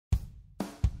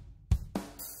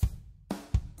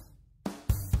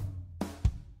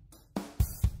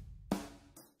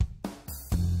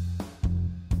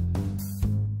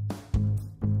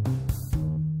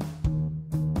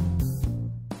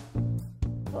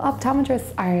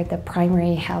Optometrists are the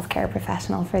primary healthcare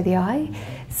professional for the eye,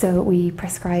 so we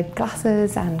prescribe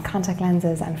glasses and contact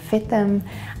lenses and fit them,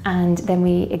 and then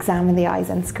we examine the eyes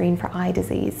and screen for eye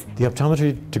disease. The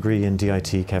optometry degree in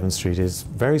DIT Kevin Street is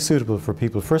very suitable for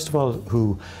people, first of all,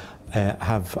 who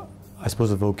have, I suppose,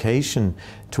 a vocation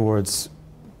towards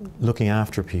looking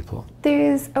after people.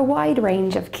 There's a wide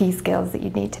range of key skills that you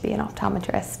need to be an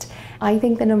optometrist. I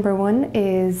think the number one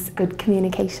is good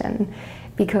communication,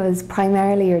 because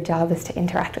primarily your job is to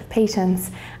interact with patients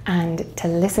and to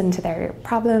listen to their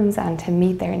problems and to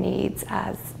meet their needs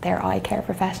as their eye care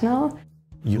professional.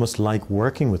 You must like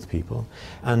working with people,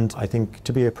 and I think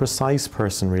to be a precise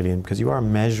person really, because you are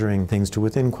measuring things to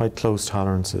within quite close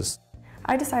tolerances.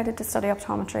 I decided to study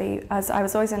optometry as I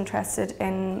was always interested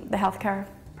in the healthcare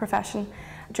profession.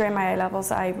 During my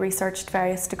A-levels I researched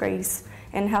various degrees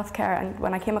in healthcare, and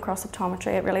when I came across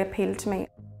optometry it really appealed to me.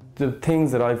 The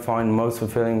things that I find most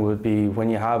fulfilling would be when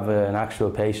you have an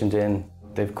actual patient in,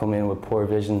 they've come in with poor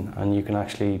vision and you can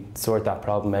actually sort that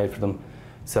problem out for them.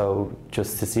 So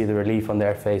just to see the relief on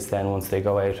their face then once they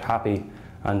go out happy,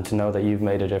 and to know that you've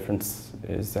made a difference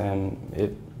is a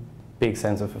big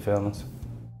sense of fulfillment.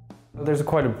 There's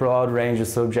quite a broad range of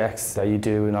subjects that you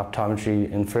do in optometry.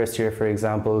 In first year, for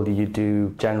example, you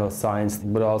do general science,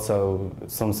 but also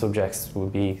some subjects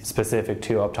would be specific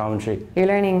to optometry. You're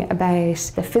learning about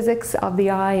the physics of the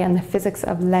eye and the physics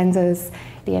of lenses,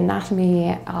 the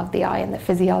anatomy of the eye and the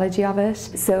physiology of it.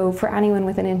 So for anyone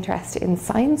with an interest in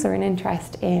science or an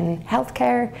interest in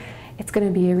healthcare, it's going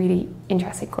to be a really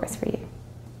interesting course for you.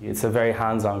 It's a very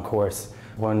hands-on course.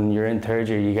 When you're in third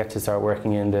year, you get to start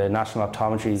working in the National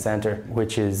Optometry Centre,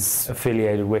 which is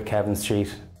affiliated with Kevin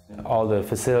Street. All the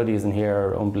facilities in here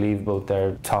are unbelievable,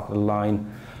 they're top of the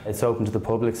line. It's open to the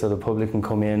public, so the public can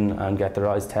come in and get their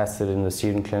eyes tested in the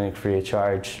student clinic free of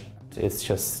charge. It's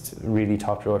just a really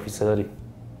top-drawer facility.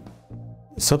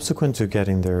 Subsequent to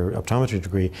getting their optometry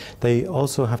degree, they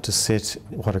also have to sit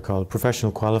what are called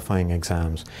professional qualifying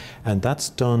exams, and that's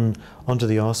done under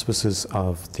the auspices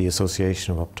of the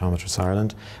Association of Optometrists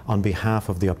Ireland on behalf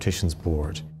of the Opticians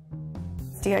Board.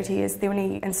 DIT is the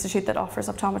only institute that offers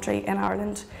optometry in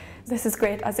Ireland. This is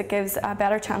great as it gives a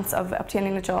better chance of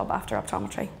obtaining a job after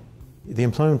optometry. The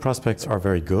employment prospects are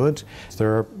very good.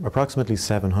 There are approximately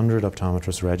 700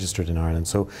 optometrists registered in Ireland,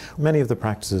 so many of the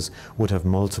practices would have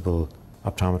multiple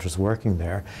optometrists working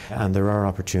there, and there are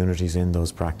opportunities in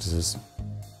those practices.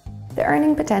 The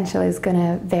earning potential is going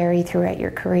to vary throughout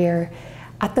your career.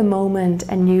 At the moment,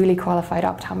 a newly qualified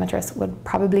optometrist would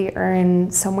probably earn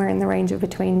somewhere in the range of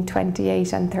between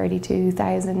 28 and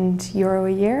 32,000 euro a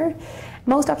year.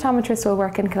 Most optometrists will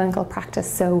work in clinical practice,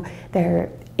 so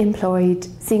they're employed,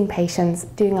 seeing patients,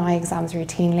 doing eye exams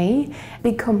routinely.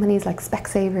 Big companies like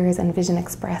Specsavers and Vision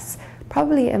Express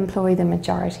probably employ the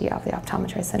majority of the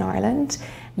optometrists in Ireland.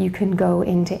 You can go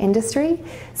into industry,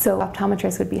 so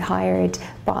optometrists would be hired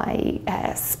by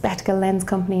spectacle lens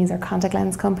companies or contact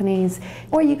lens companies,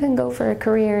 or you can go for a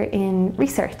career in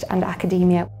research and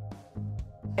academia.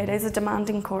 It is a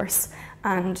demanding course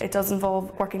and it does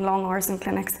involve working long hours in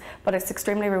clinics, but it's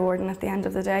extremely rewarding at the end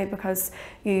of the day because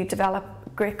you develop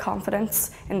great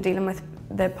confidence in dealing with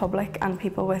the public and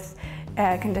people with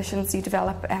conditions. You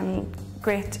develop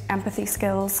great empathy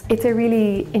skills. It's a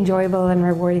really enjoyable and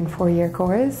rewarding four-year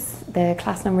course. The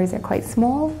class numbers are quite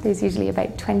small. There's usually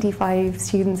about 25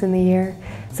 students in the year,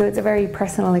 so it's a very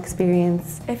personal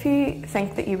experience. If you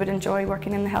think that you would enjoy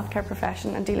working in the healthcare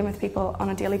profession and dealing with people on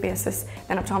a daily basis,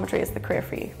 then optometry is the career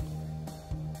for you.